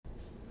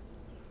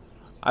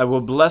I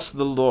will bless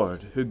the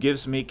Lord, who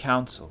gives me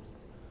counsel.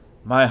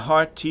 My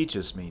heart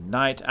teaches me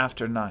night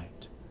after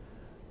night.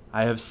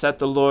 I have set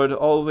the Lord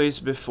always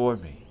before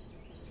me.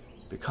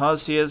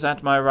 Because he is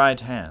at my right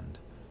hand,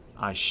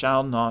 I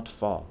shall not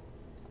fall.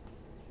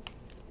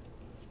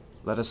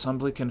 Let us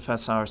humbly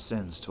confess our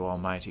sins to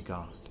Almighty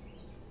God.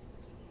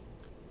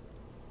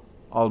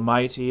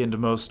 Almighty and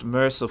most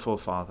merciful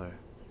Father,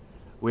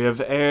 we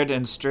have erred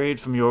and strayed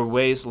from your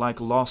ways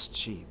like lost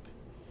sheep.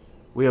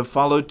 We have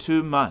followed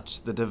too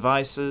much the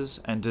devices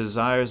and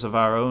desires of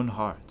our own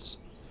hearts.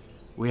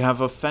 We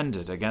have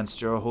offended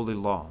against your holy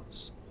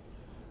laws.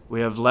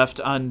 We have left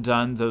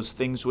undone those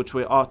things which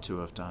we ought to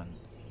have done,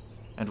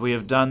 and we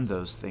have done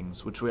those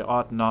things which we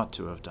ought not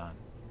to have done.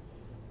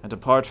 And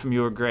apart from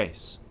your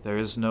grace, there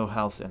is no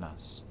health in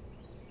us.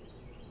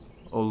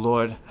 O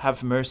Lord,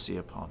 have mercy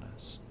upon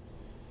us.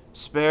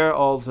 Spare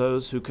all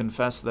those who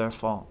confess their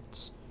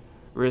faults.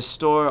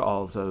 Restore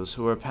all those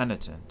who are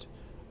penitent,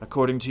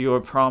 according to your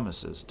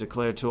promises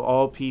declared to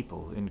all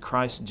people in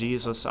Christ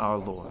Jesus our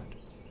Lord.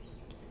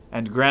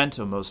 And grant,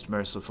 O most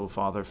merciful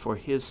Father, for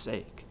his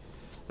sake,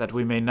 that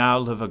we may now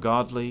live a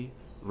godly,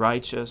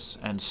 righteous,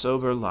 and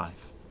sober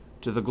life,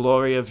 to the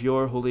glory of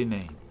your holy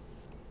name.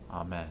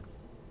 Amen.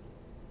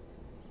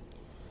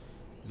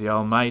 The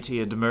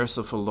Almighty and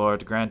merciful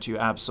Lord grant you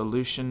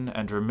absolution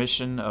and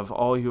remission of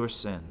all your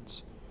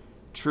sins,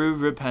 true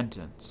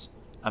repentance,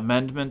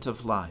 amendment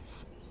of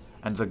life,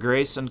 and the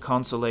grace and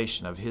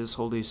consolation of his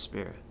Holy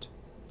Spirit.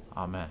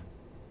 Amen.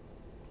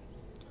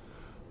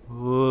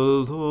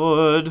 O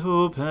Lord,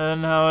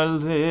 open our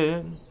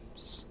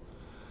lips,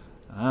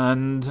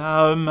 and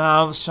our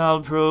mouth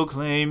shall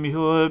proclaim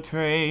your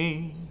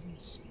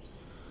praise.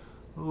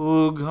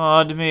 O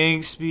God,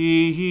 make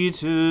speed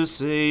to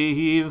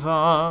save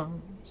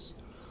us.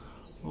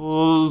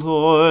 O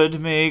Lord,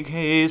 make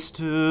haste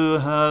to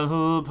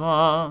help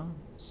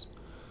us.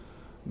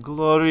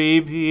 Glory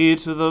be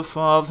to the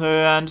Father,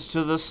 and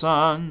to the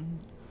Son,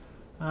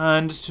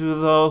 and to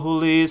the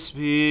Holy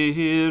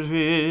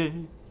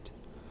Spirit,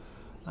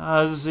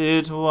 as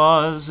it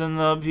was in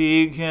the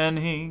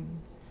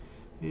beginning,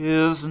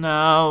 is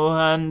now,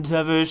 and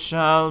ever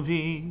shall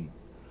be,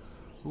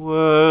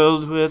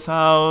 world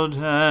without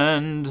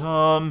end.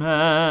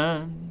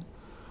 Amen.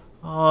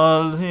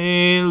 Alleluia.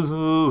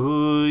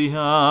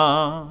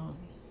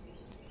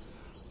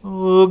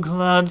 O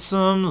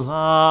gladsome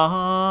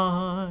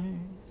light,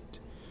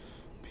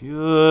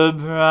 pure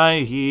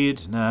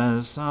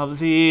brightness of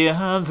the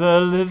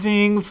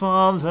ever-living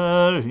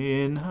Father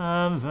in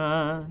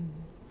heaven,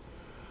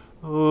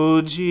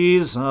 O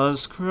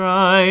Jesus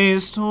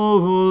Christ,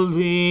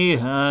 holy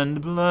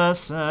and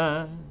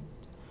blessed,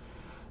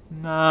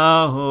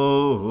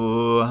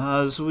 now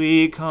as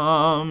we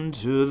come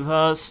to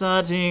the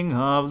setting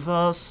of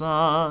the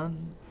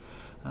sun,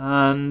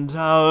 and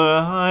our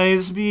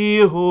eyes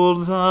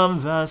behold the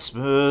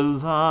vesper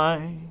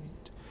light,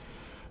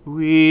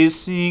 we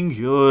sing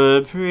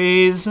your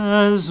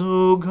praises,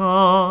 O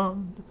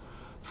God,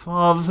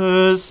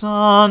 Father,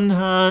 Son,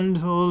 and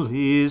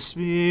Holy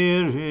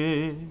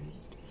Spirit.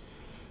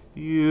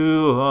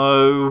 You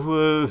are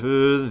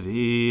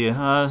worthy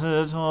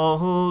at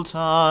all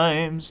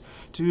times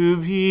to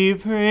be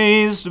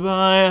praised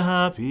by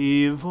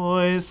happy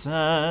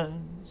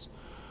voices,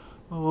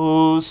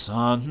 O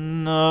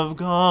Son of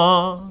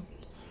God,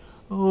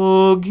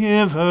 O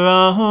Giver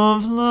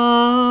of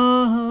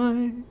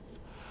life,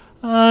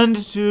 and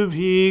to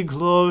be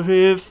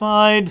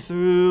glorified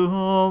through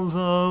all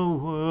the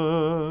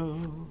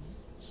worlds.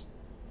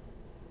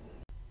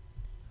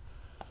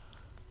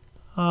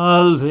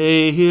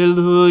 Alleluia!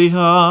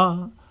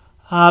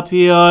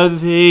 Happy are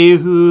they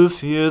who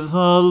fear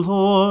the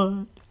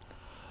Lord,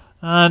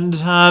 and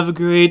have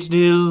great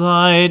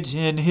delight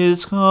in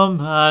his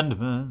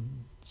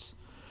commandments.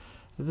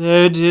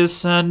 Their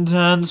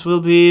descendants will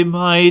be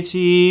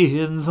mighty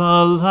in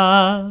the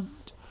land.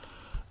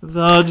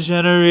 The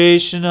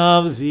generation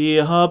of the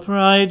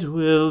upright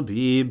will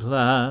be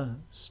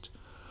blessed.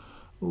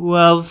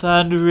 Wealth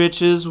and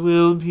riches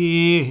will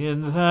be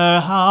in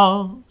their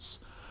house,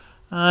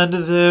 and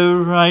their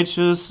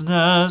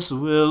righteousness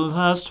will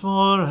last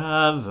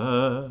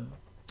forever.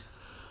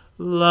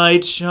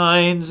 Light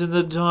shines in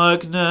the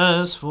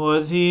darkness for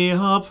the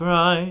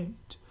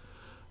upright.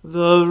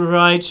 The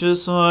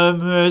righteous are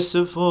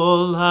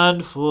merciful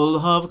and full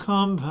of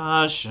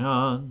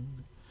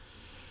compassion.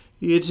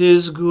 It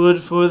is good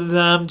for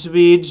them to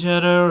be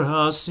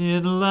generous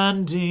in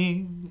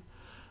lending,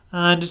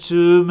 and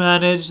to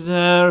manage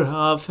their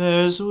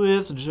affairs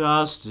with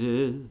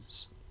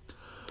justice,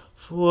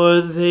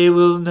 for they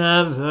will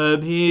never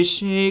be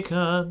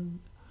shaken.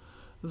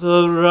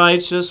 The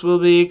righteous will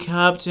be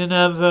kept in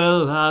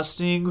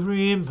everlasting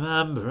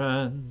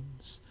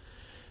remembrance.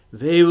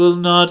 They will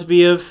not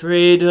be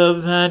afraid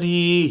of any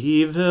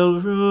evil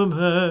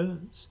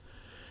rumors.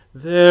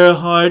 Their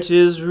heart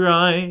is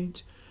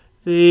right.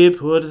 They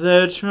put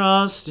their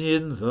trust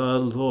in the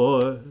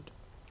Lord.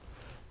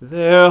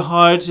 Their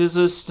heart is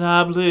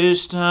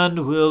established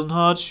and will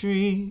not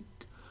shriek.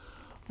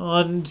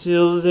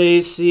 until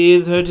they see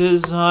their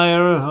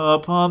desire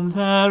upon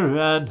their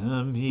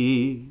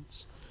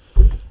enemies.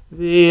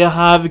 They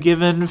have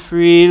given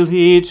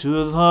freely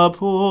to the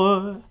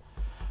poor,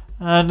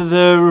 and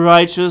their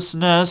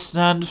righteousness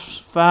stand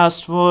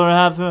fast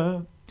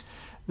forever.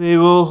 They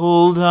will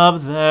hold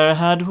up their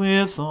head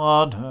with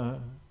honor.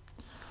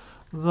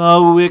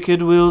 The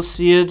wicked will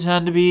see it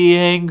and be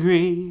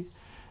angry.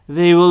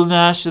 They will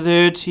gnash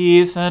their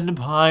teeth and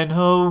pine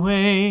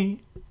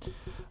away.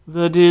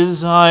 The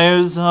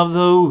desires of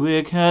the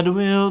wicked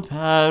will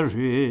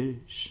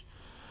perish.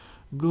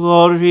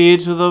 Glory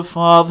to the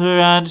Father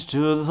and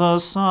to the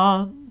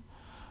Son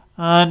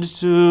and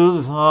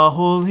to the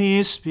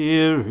Holy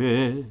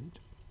Spirit,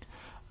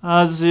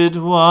 as it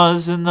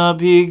was in the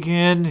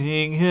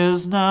beginning,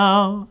 is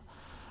now,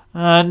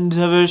 and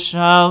ever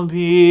shall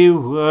be,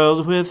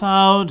 world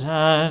without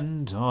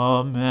end.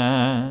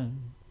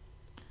 Amen.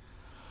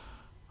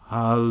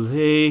 Alleluia.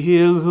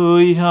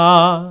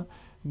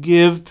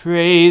 Give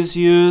praise,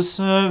 you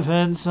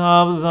servants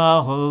of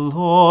the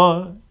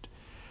Lord.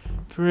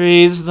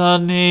 Praise the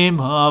name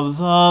of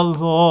the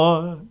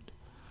Lord.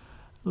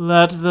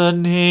 Let the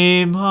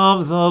name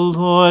of the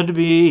Lord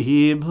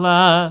be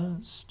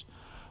blessed,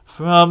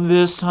 from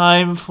this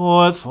time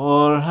forth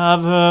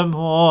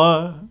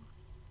forevermore.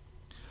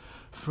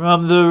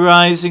 From the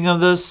rising of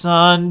the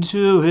sun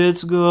to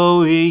its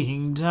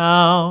going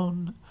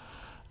down,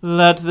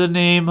 let the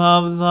name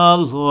of the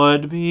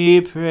Lord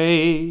be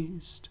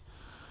praised.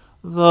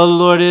 The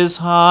Lord is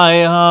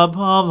high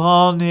above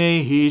all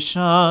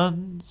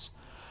nations,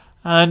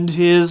 and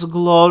his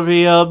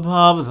glory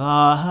above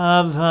the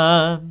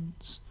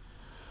heavens.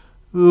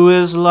 Who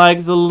is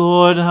like the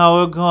Lord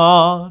our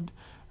God,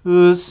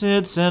 who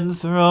sits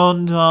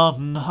enthroned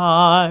on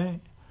high,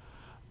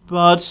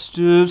 but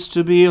stoops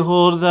to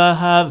behold the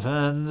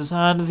heavens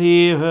and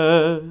the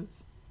earth?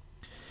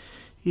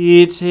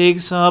 He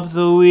takes up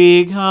the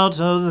weak out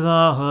of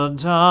the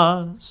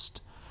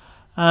dust,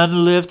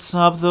 and lifts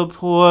up the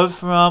poor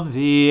from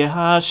the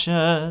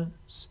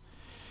ashes.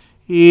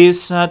 He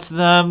sets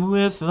them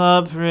with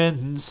the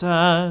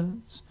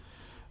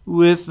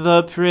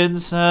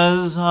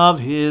princes of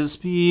his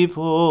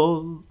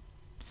people.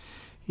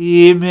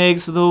 He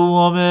makes the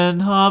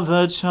woman of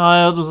a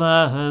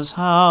childless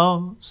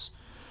house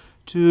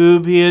to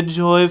be a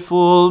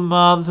joyful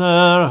mother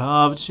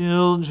of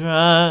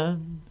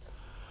children.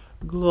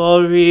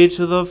 Glory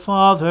to the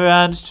Father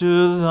and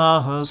to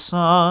the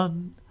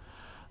Son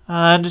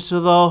and to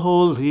the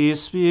Holy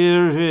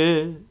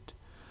Spirit,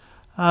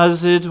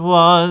 as it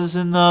was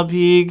in the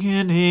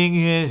beginning,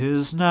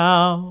 is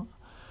now,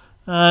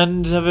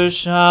 and ever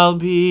shall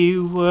be,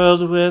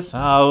 world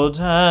without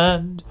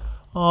end.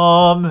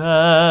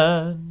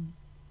 Amen.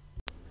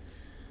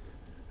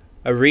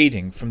 A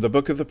reading from the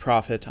book of the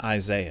prophet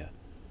Isaiah.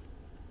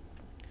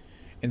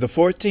 In the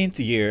 14th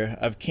year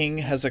of King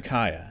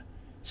Hezekiah,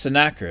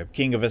 Sennacherib,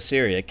 king of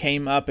Assyria,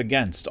 came up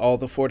against all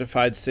the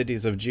fortified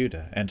cities of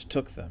Judah and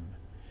took them.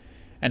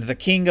 And the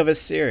king of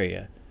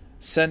Assyria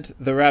sent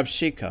the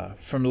Rabshakeh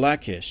from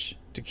Lachish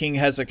to King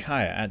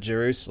Hezekiah at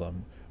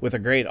Jerusalem with a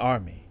great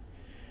army.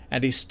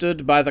 And he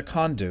stood by the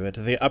conduit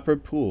of the upper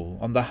pool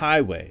on the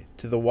highway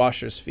to the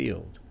washer's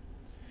field.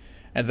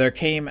 And there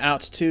came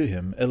out to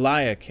him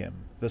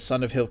Eliakim, the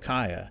son of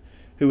Hilkiah,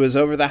 who was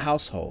over the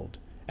household,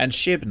 and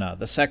Shebna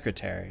the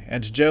secretary,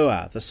 and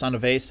Joah the son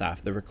of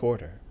Asaph the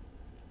recorder.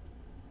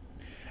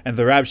 And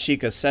the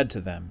Rabshakeh said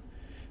to them,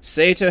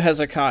 Say to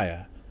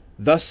Hezekiah,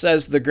 Thus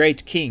says the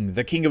great king,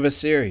 the king of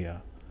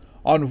Assyria,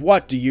 On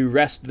what do you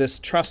rest this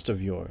trust of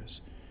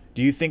yours?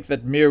 Do you think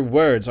that mere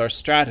words are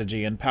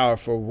strategy and power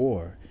for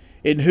war?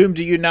 In whom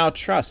do you now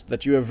trust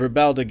that you have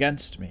rebelled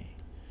against me?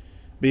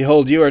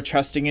 Behold, you are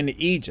trusting in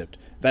Egypt,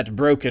 that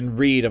broken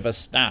reed of a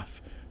staff,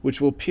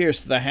 which will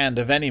pierce the hand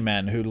of any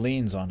man who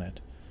leans on it.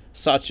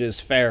 Such is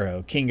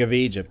Pharaoh, king of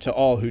Egypt, to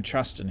all who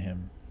trust in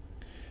him.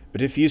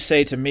 But if you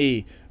say to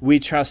me, We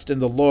trust in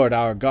the Lord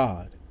our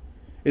God,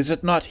 is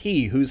it not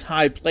he whose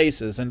high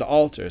places and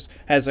altars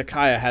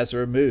Hezekiah has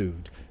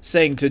removed,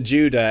 saying to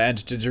Judah and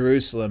to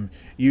Jerusalem,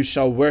 You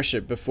shall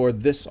worship before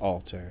this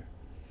altar?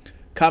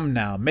 Come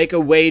now, make a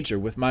wager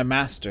with my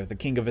master, the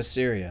king of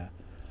Assyria.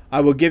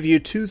 I will give you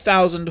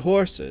 2,000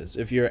 horses,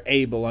 if you are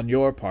able on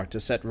your part to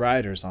set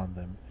riders on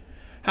them.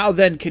 How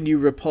then can you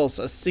repulse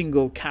a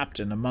single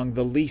captain among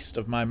the least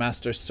of my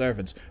master's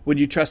servants, when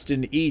you trust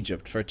in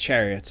Egypt for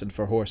chariots and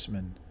for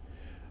horsemen?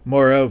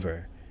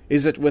 Moreover,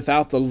 is it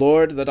without the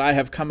Lord that I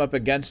have come up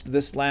against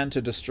this land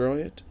to destroy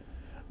it?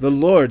 The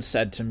Lord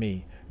said to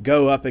me,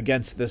 Go up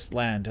against this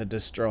land and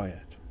destroy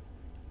it.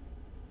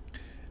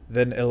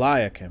 Then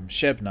Eliakim,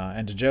 Shebna,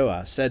 and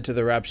Joah said to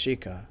the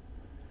Rabshakeh,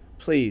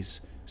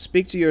 Please,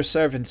 speak to your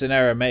servants in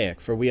Aramaic,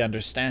 for we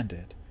understand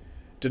it.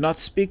 Do not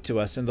speak to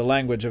us in the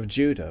language of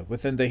Judah,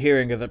 within the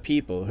hearing of the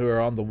people who are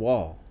on the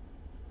wall.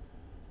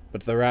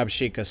 But the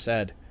Rabshakeh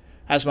said,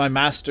 Has my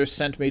master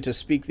sent me to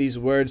speak these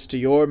words to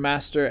your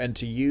master and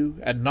to you,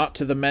 and not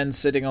to the men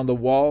sitting on the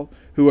wall,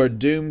 who are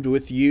doomed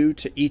with you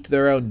to eat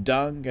their own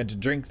dung and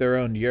drink their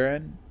own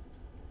urine?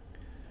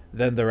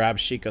 Then the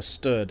Rabshakeh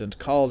stood and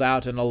called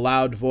out in a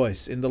loud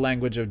voice in the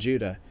language of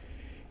Judah,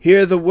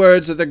 Hear the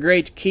words of the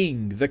great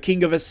king, the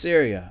king of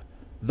Assyria.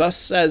 Thus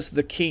says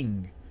the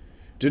king,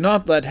 Do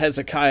not let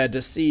Hezekiah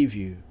deceive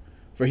you,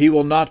 for he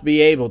will not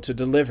be able to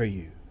deliver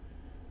you.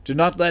 Do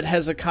not let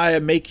Hezekiah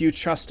make you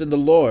trust in the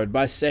Lord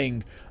by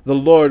saying, The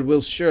Lord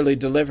will surely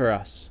deliver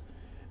us.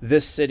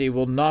 This city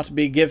will not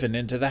be given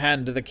into the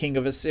hand of the king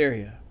of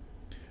Assyria.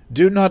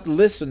 Do not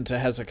listen to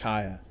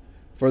Hezekiah,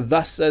 for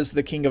thus says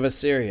the king of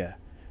Assyria,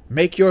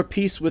 Make your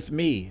peace with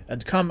me,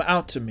 and come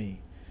out to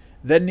me.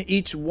 Then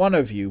each one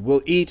of you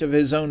will eat of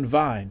his own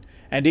vine,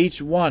 and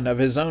each one of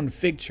his own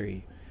fig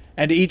tree,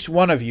 and each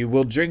one of you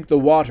will drink the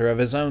water of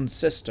his own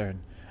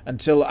cistern,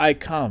 until I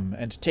come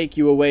and take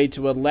you away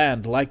to a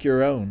land like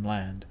your own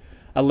land,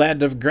 a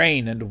land of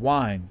grain and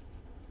wine,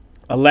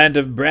 a land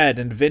of bread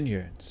and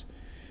vineyards.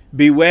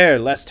 Beware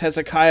lest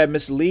Hezekiah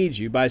mislead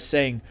you by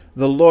saying,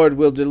 The Lord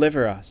will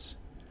deliver us.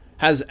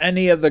 Has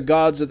any of the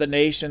gods of the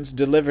nations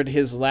delivered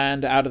his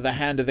land out of the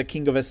hand of the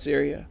king of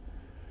Assyria?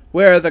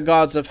 Where are the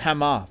gods of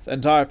Hamath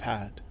and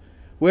Arpad?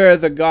 Where are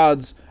the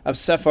gods of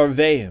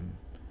Sepharvaim?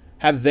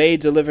 Have they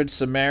delivered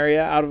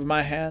Samaria out of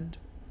my hand?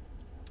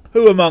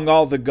 Who among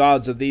all the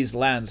gods of these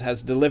lands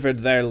has delivered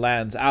their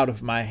lands out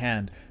of my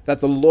hand, that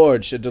the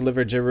Lord should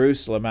deliver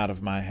Jerusalem out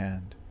of my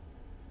hand?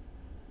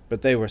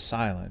 But they were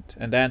silent,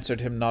 and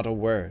answered him not a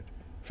word,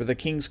 for the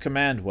king's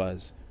command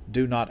was,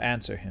 Do not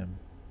answer him.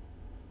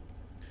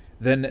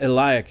 Then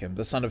Eliakim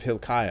the son of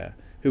Hilkiah,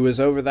 who was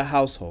over the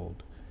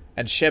household,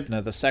 and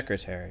Shebna the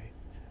secretary,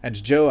 and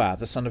Joah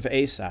the son of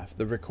Asaph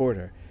the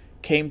recorder,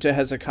 came to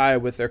Hezekiah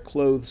with their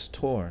clothes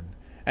torn,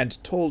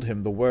 and told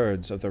him the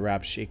words of the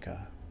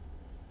Rabshakeh.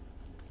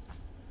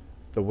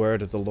 The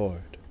word of the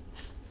Lord.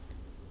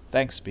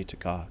 Thanks be to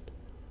God.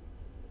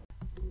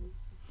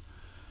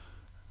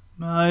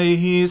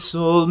 My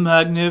soul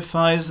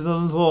magnifies the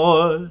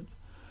Lord.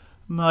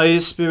 My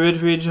spirit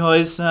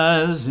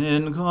rejoices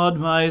in God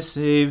my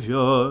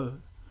Saviour.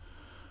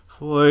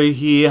 For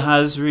he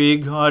has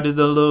regarded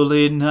the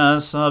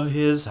lowliness of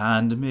his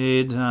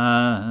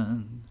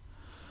handmaiden.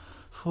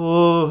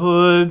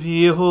 For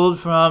behold,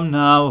 from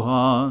now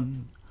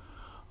on,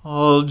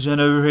 all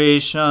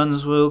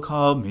generations will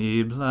call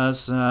me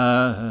blessed.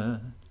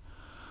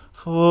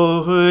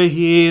 For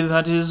he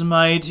that is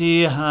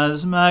mighty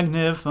has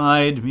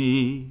magnified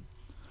me,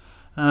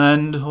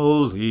 and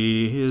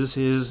holy is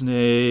his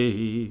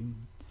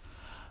name.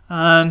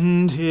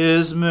 And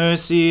his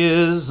mercy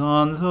is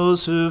on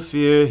those who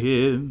fear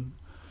him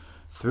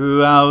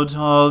throughout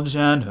all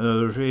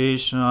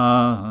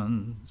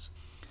generations.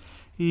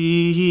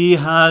 He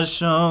has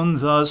shown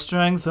the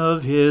strength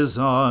of his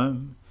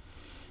arm.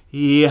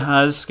 He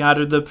has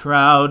scattered the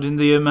proud in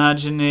the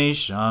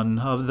imagination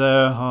of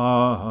their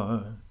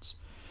hearts.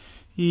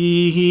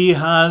 He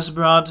has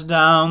brought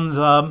down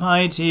the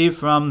mighty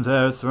from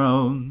their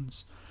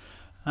thrones,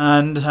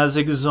 and has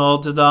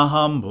exalted the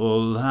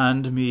humble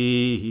and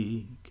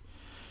meek.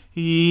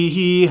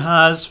 He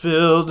has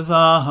filled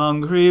the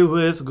hungry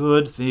with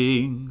good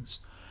things,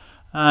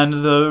 and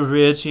the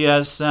rich he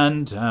has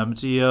sent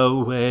empty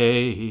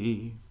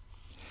away.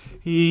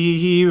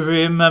 He,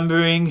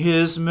 remembering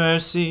his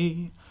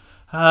mercy,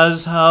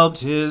 has helped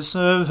his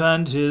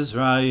servant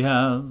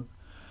Israel,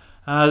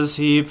 as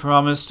he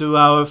promised to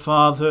our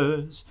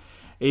fathers,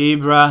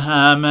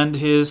 Abraham and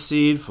his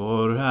seed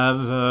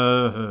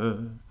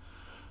forever.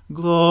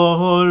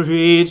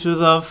 Glory to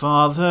the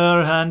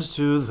Father, and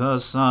to the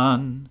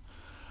Son,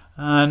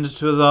 and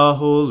to the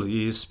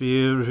Holy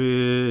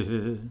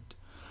Spirit,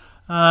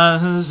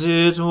 as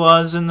it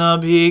was in the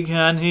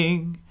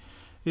beginning,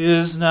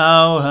 is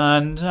now,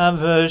 and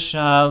ever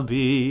shall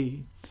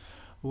be,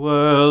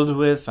 world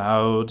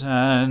without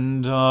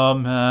end.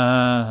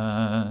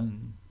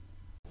 Amen.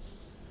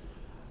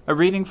 A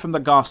reading from the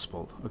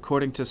Gospel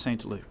according to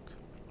St. Luke.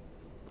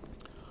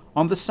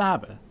 On the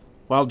Sabbath,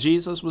 while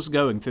Jesus was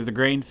going through the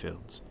grain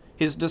fields,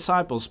 his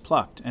disciples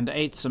plucked and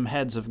ate some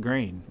heads of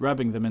grain,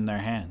 rubbing them in their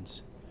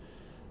hands.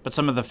 But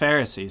some of the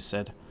Pharisees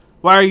said,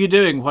 Why are you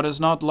doing what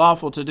is not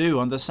lawful to do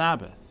on the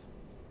Sabbath?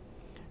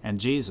 And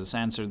Jesus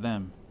answered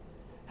them,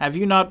 Have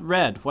you not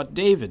read what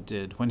David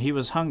did when he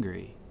was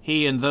hungry,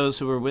 he and those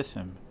who were with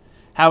him,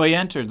 how he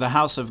entered the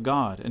house of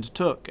God, and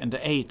took and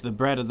ate the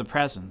bread of the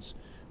presence,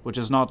 which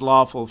is not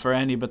lawful for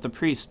any but the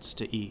priests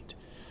to eat,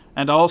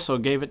 and also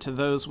gave it to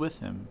those with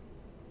him?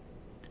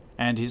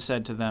 And he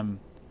said to them,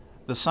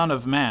 The Son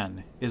of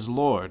Man is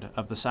Lord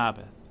of the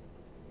Sabbath.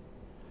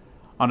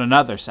 On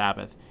another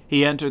Sabbath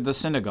he entered the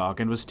synagogue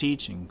and was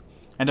teaching,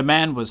 and a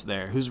man was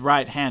there whose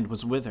right hand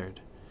was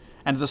withered.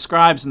 And the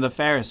scribes and the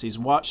Pharisees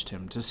watched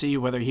him to see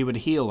whether he would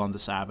heal on the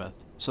Sabbath,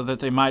 so that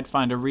they might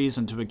find a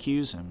reason to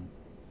accuse him.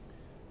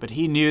 But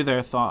he knew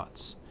their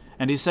thoughts,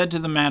 and he said to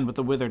the man with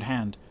the withered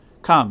hand,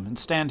 Come and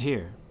stand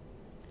here.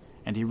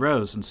 And he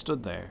rose and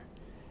stood there.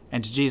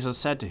 And Jesus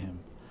said to him,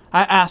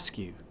 I ask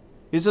you,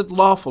 is it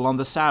lawful on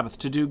the Sabbath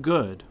to do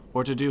good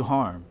or to do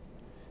harm,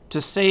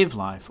 to save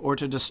life or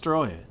to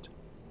destroy it?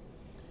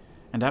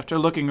 And after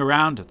looking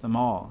around at them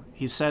all,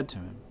 he said to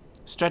him,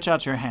 Stretch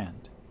out your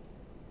hand.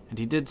 And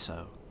he did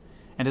so,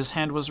 and his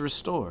hand was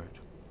restored.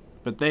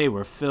 But they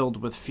were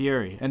filled with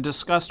fury, and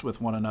discussed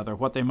with one another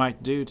what they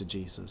might do to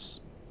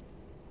Jesus.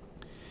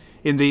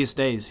 In these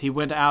days he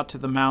went out to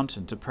the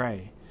mountain to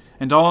pray,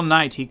 and all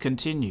night he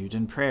continued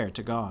in prayer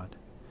to God.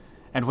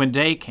 And when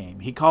day came,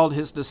 he called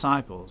his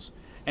disciples,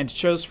 and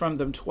chose from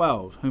them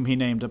 12, whom he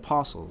named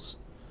apostles: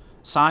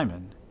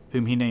 Simon,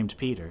 whom he named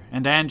Peter,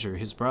 and Andrew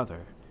his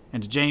brother,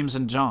 and James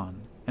and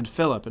John, and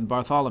Philip and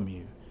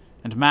Bartholomew,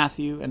 and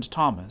Matthew and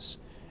Thomas,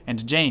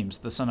 and James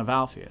the son of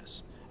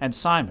Alphaeus, and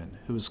Simon,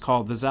 who was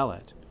called the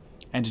Zealot,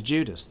 and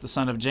Judas the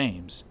son of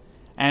James,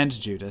 and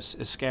Judas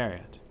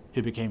Iscariot,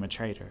 who became a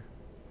traitor.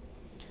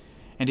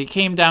 And he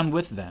came down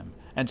with them,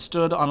 and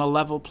stood on a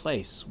level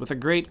place, with a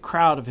great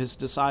crowd of his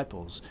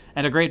disciples,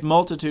 and a great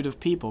multitude of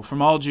people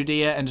from all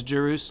Judea and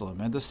Jerusalem,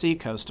 and the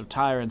seacoast of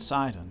Tyre and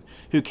Sidon,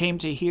 who came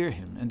to hear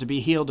him, and to be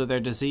healed of their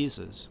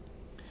diseases.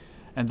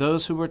 And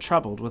those who were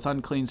troubled with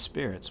unclean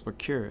spirits were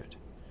cured.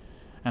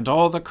 And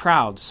all the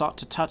crowd sought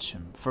to touch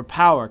him, for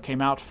power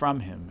came out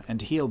from him,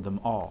 and healed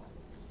them all.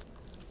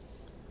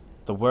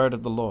 The word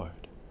of the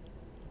Lord.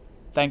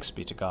 Thanks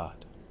be to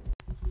God.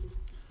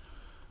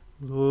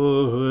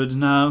 Lord,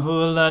 now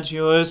let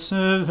your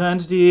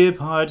servant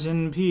depart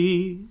in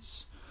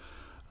peace,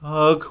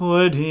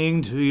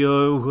 according to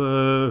your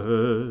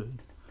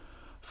word.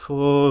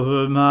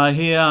 For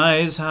my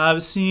eyes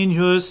have seen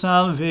your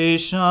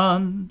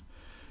salvation,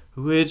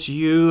 which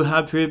you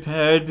have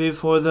prepared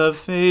before the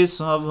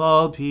face of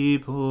all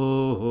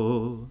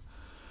people,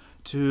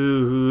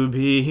 to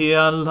be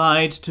a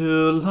light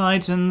to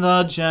lighten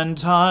the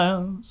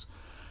Gentiles,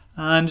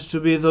 and to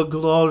be the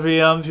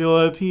glory of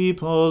your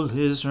people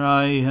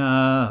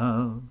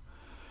Israel.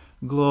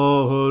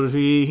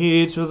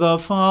 Glory to the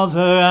Father,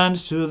 and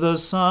to the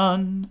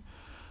Son,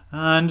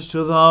 and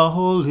to the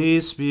Holy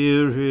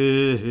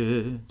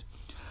Spirit,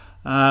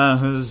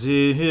 as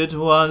it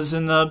was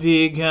in the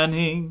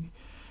beginning,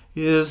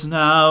 is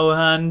now,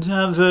 and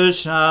ever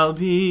shall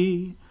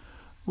be,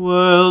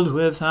 world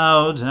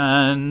without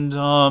end.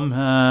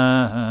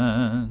 Amen.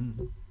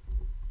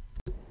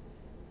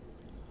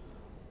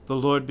 The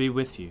Lord be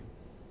with you.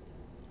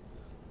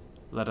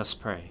 Let us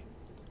pray.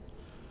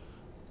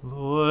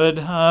 Lord,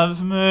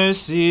 have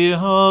mercy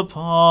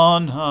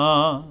upon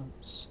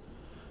us.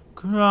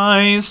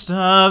 Christ,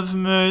 have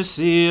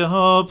mercy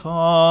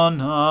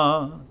upon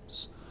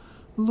us.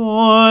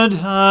 Lord,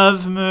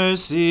 have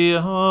mercy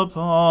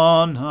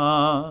upon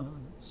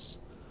us.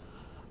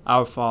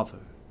 Our Father,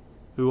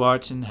 who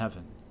art in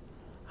heaven,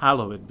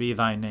 hallowed be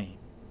thy name.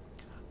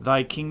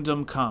 Thy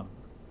kingdom come,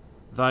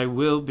 thy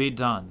will be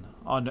done,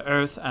 on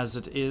earth as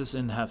it is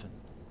in heaven.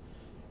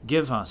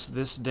 Give us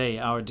this day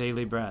our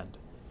daily bread,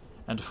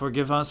 and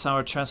forgive us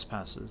our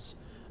trespasses,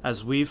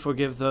 as we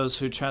forgive those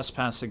who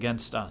trespass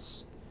against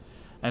us.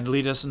 And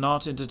lead us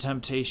not into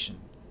temptation,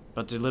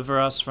 but deliver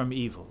us from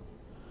evil.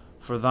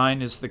 For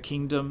thine is the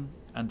kingdom,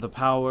 and the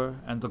power,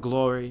 and the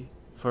glory,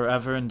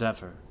 forever and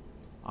ever.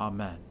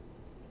 Amen.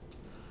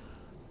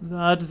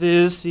 That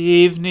this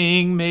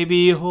evening may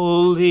be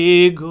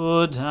holy,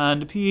 good,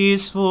 and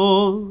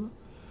peaceful,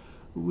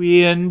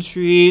 we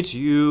entreat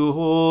you,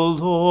 O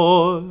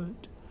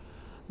Lord,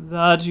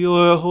 that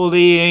your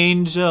holy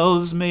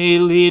angels may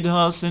lead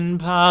us in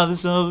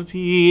paths of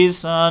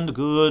peace and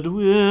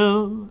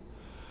goodwill.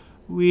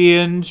 We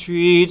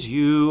entreat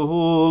you,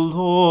 O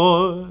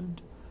Lord,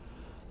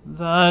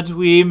 that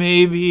we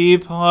may be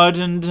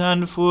pardoned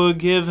and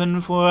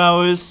forgiven for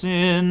our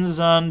sins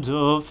and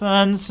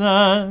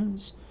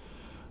offenses.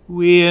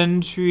 We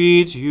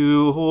entreat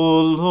you,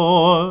 O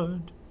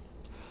Lord,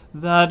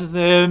 that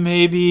there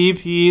may be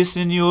peace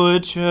in your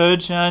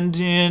church and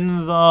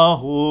in the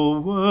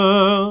whole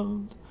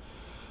world.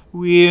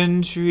 We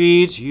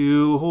entreat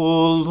you,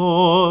 O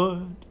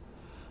Lord,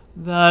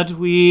 that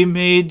we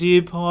may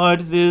depart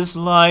this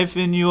life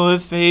in your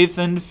faith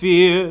and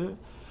fear,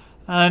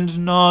 and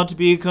not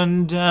be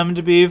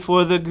condemned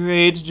before the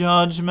great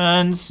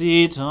judgment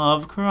seat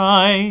of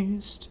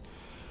Christ.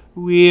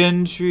 We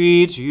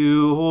entreat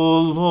you, O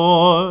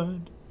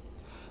Lord,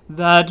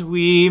 that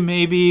we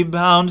may be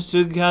bound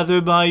together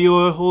by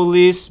your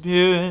Holy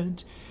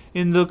Spirit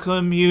in the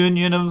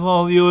communion of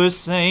all your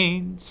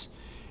saints,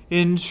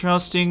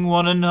 entrusting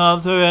one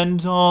another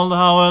and all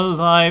our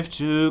life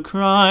to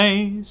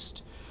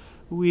Christ.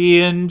 We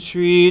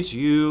entreat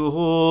you,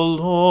 O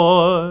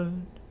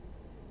Lord.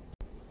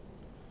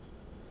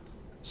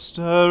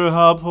 Stir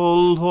up, O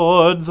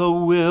Lord, the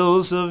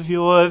wills of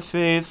your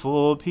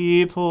faithful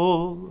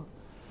people,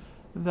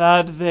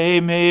 that they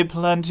may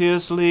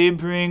plenteously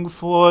bring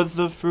forth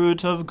the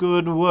fruit of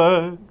good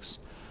works,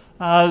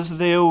 as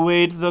they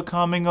await the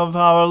coming of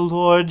our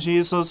Lord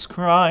Jesus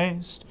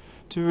Christ,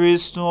 to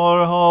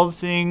restore all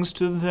things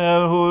to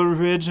their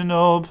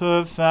original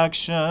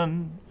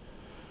perfection,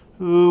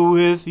 who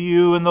with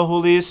you and the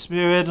Holy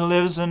Spirit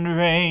lives and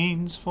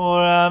reigns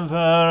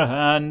forever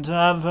and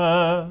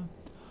ever.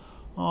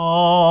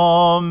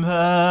 Amen.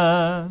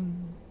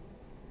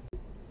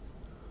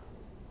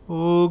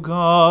 O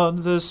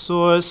God, the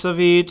source of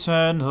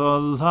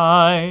eternal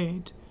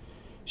light,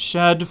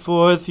 Shed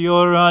forth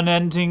your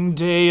unending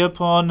day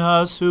upon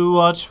us who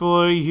watch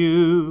for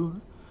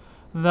you,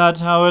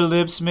 that our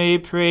lips may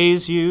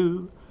praise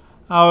you,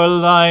 our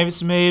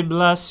lives may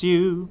bless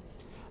you,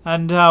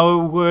 and our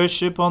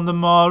worship on the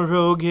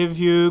morrow give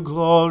you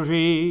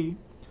glory.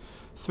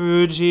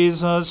 Through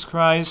Jesus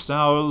Christ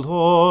our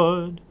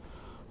Lord.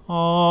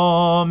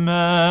 Amen.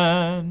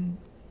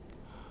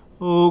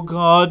 O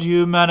God,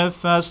 you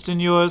manifest in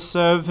your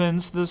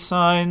servants the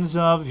signs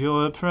of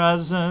your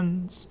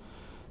presence.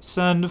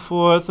 Send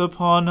forth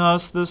upon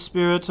us the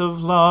Spirit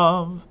of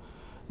love,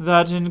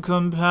 that in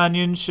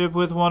companionship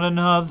with one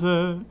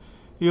another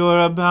your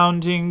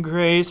abounding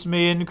grace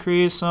may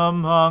increase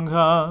among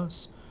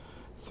us.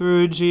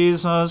 Through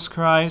Jesus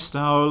Christ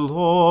our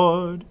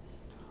Lord.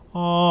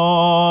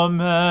 Amen.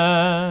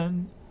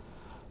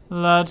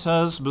 Let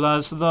us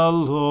bless the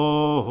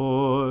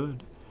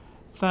Lord.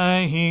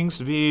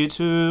 Thanks be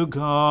to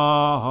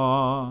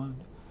God.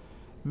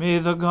 May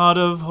the God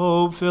of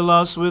hope fill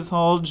us with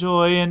all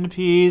joy and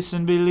peace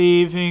in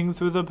believing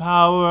through the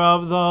power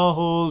of the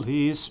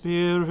Holy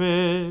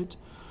Spirit.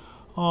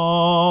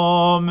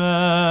 Amen.